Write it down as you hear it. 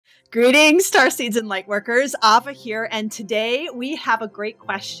Greetings, starseeds and lightworkers. Ava here, and today we have a great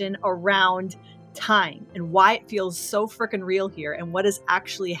question around time and why it feels so freaking real here and what is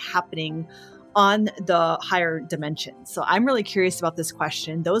actually happening on the higher dimensions. So I'm really curious about this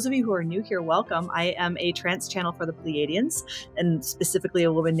question. Those of you who are new here, welcome. I am a trance channel for the Pleiadians, and specifically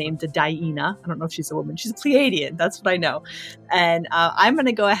a woman named DiYeena. I don't know if she's a woman. She's a Pleiadian. That's what I know. And I'm going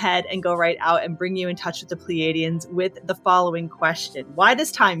to go ahead and go right out and bring you in touch with the Pleiadians with the following question. Why does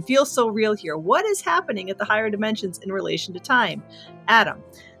time feel so real here? What is happening at the higher dimensions in relation to time? Adam.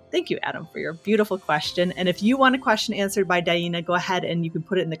 Thank you, Adam, for your beautiful question. And if you want a question answered by DiYeena, go ahead and you can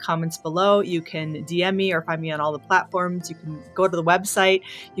put it in the comments below. You can DM me or find me on all the platforms. You can go to the website.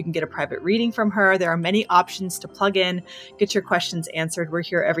 You can get a private reading from her. There are many options to plug in, get your questions answered. We're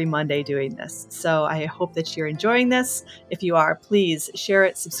here every Monday doing this. So I hope that you're enjoying this. If you are, please share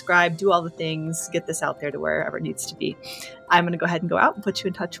it, subscribe, do all the things, get this out there to wherever it needs to be. I'm going to go ahead and go out and put you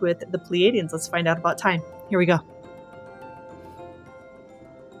in touch with the Pleiadians. Let's find out about time. Here we go.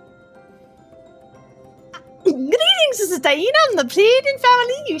 Greetings, this is DiYeena and the Pleiadian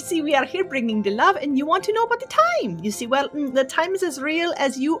Family. You see, we are here bringing the love, and you want to know about the time. You see, well, the time is as real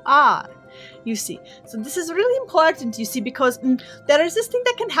as you are. You see, so this is really important, you see, because there is this thing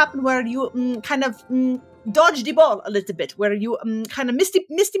that can happen where you kind of dodge the ball a little bit, where you kind of miss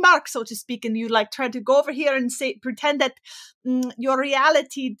the mark, so to speak, and you like try to go over here and pretend that your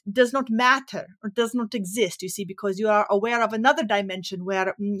reality does not matter or does not exist, you see, because you are aware of another dimension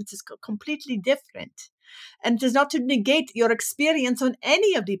where it is completely different. And it is not to negate your experience on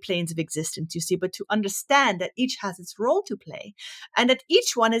any of the planes of existence, you see, but to understand that each has its role to play and that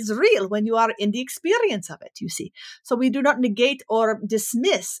each one is real when you are in the experience of it, you see. So we do not negate or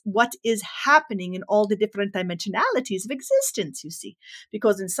dismiss what is happening in all the different dimensionalities of existence, you see,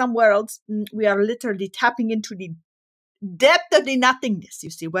 because in some worlds, we are literally tapping into the depth of the nothingness,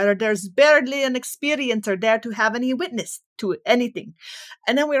 you see, where there's barely an experiencer there to have any witness to anything.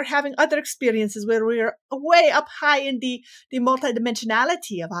 And then we're having other experiences where we're way up high in the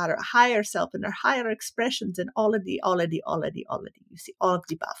multidimensionality of our higher self and our higher expressions and all of the, you see, all of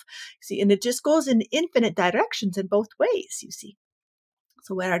the above. You see, and it just goes in infinite directions in both ways, you see.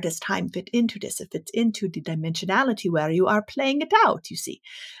 So where does time fit into this? It fits into the dimensionality where you are playing it out, you see.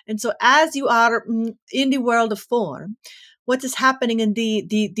 And so as you are in the world of form, what is happening in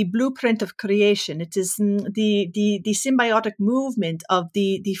the blueprint of creation? It is the symbiotic movement of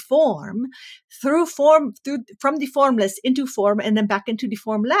the form from the formless into form and then back into the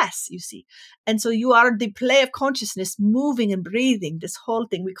formless, you see. And so you are the play of consciousness moving and breathing, this whole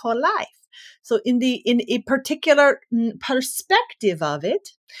thing we call life. So in a particular perspective of it,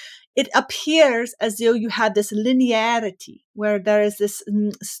 it appears as though you had this linearity where there is this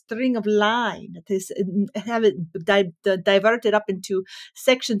string of line that is have it diverted up into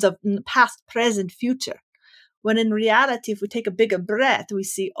sections of past, present, future. When in reality, if we take a bigger breath, we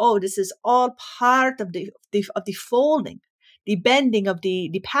see, oh, this is all part of the folding, the bending of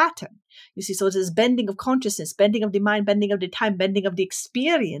the pattern. You see, so it is bending of consciousness, bending of the mind, bending of the time, bending of the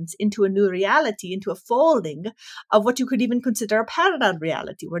experience into a new reality, into a folding of what you could even consider a parallel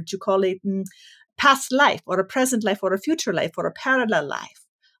reality, what you call a past life or a present life or a future life or a parallel life,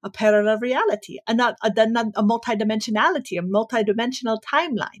 a parallel reality, and not a multidimensionality, a multidimensional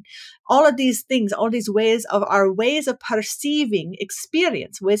timeline. All of these things, all these ways are ways of perceiving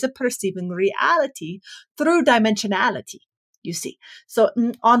experience, ways of perceiving reality through dimensionality. You see, so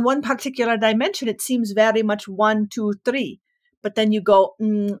on one particular dimension, it seems very much 1, 2, 3, but then you go,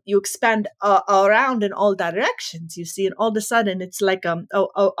 you expand around in all directions, you see, and all of a sudden it's like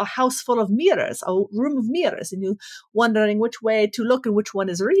a house full of mirrors, a room of mirrors, and you're wondering which way to look and which one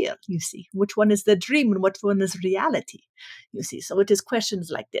is real, you see, which one is the dream and which one is reality, you see. So it is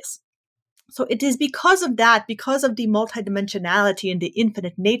questions like this. So it is because of that, because of the multidimensionality and the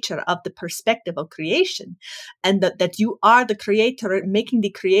infinite nature of the perspective of creation, and that you are the creator, making the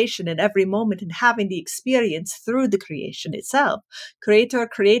creation at every moment and having the experience through the creation itself. Creator,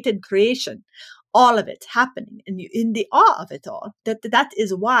 created, creation. All of it happening, and you in the awe of it all. That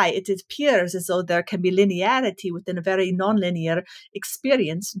is why it appears as though there can be linearity within a very nonlinear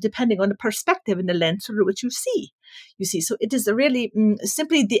experience, depending on the perspective and the lens through which you see. You see, so it is really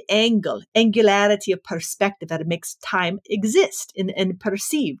simply the angularity of perspective that makes time exist and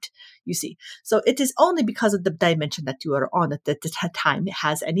perceived. You see, so it is only because of the dimension that you are on that the time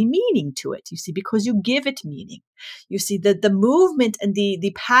has any meaning to it. You see, because you give it meaning. You see, the movement and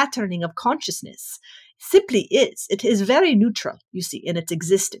the patterning of consciousness simply is. It is very neutral, you see, in its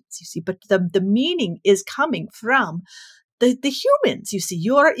existence, you see, but the meaning is coming from the humans, you see,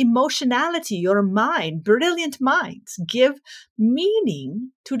 your emotionality, your mind, brilliant minds give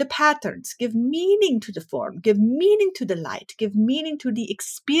meaning to the patterns, give meaning to the form, give meaning to the light, give meaning to the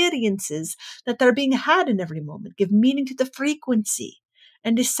experiences that are being had in every moment, give meaning to the frequency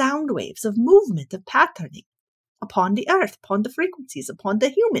and the sound waves of movement, of patterning upon the earth, upon the frequencies, upon the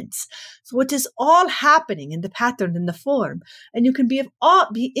humans. So it is all happening in the pattern, in the form, and you can be in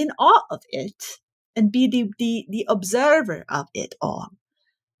awe of it and be the observer of it all.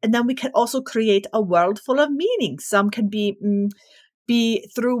 And then we can also create a world full of meaning. Some can be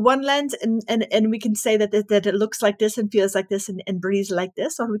through one lens, and we can say that it looks like this and feels like this and breathes like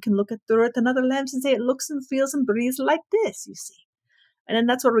this, or we can look at through it another lens and say it looks and feels and breathes like this, you see. And then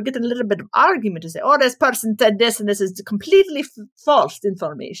that's where we get a little bit of argument to say, oh, this person said this and this is completely false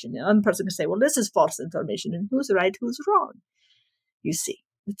information. And one person can say, well, this is false information. And who's right, who's wrong? You see,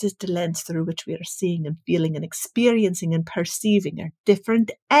 it is the lens through which we are seeing and feeling and experiencing and perceiving our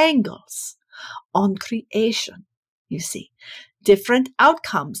different angles on creation. You see, different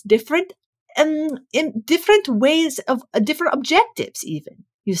outcomes, different in different ways of different objectives, even,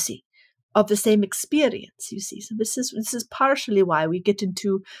 you see, of the same experience, you see. So this is partially why we get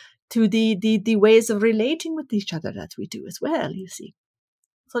into the ways of relating with each other that we do as well, you see.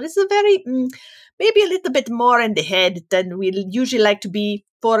 So this is a very, maybe a little bit more in the head than we usually like to be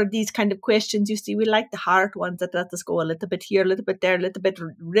for these kind of questions. You see, we like the heart ones that let us go a little bit here, a little bit there, a little bit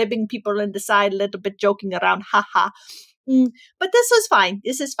ribbing people in the side, a little bit joking around, haha. But this is fine.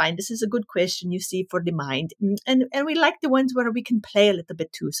 This is fine. This is a good question, you see, for the mind. And we like the ones where we can play a little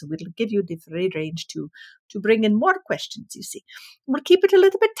bit too. So we'll give you the free range to bring in more questions, you see. We'll keep it a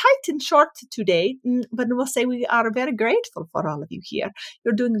little bit tight and short today, but we'll say we are very grateful for all of you here.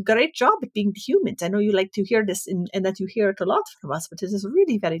 You're doing a great job at being the humans. I know you like to hear this and that you hear it a lot from us, but this is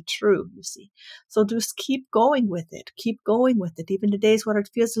really very true, you see. So just keep going with it. Keep going with it. Even the days where it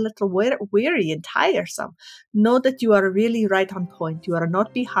feels a little weary and tiresome. Know that you are really right on point. You are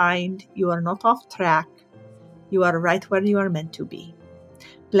not behind. You are not off track. You are right where you are meant to be.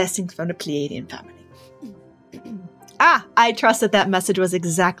 Blessings from the Pleiadian family. I trust that message was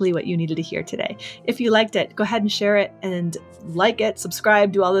exactly what you needed to hear today. If you liked it, go ahead and share it and like it,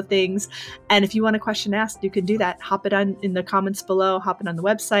 subscribe, do all the things. And if you want a question asked, you can do that. Hop it on in the comments below, hop it on the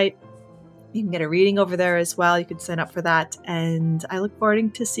website. You can get a reading over there as well. You can sign up for that. And I look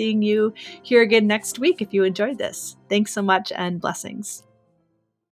forward to seeing you here again next week if you enjoyed this. Thanks so much and blessings.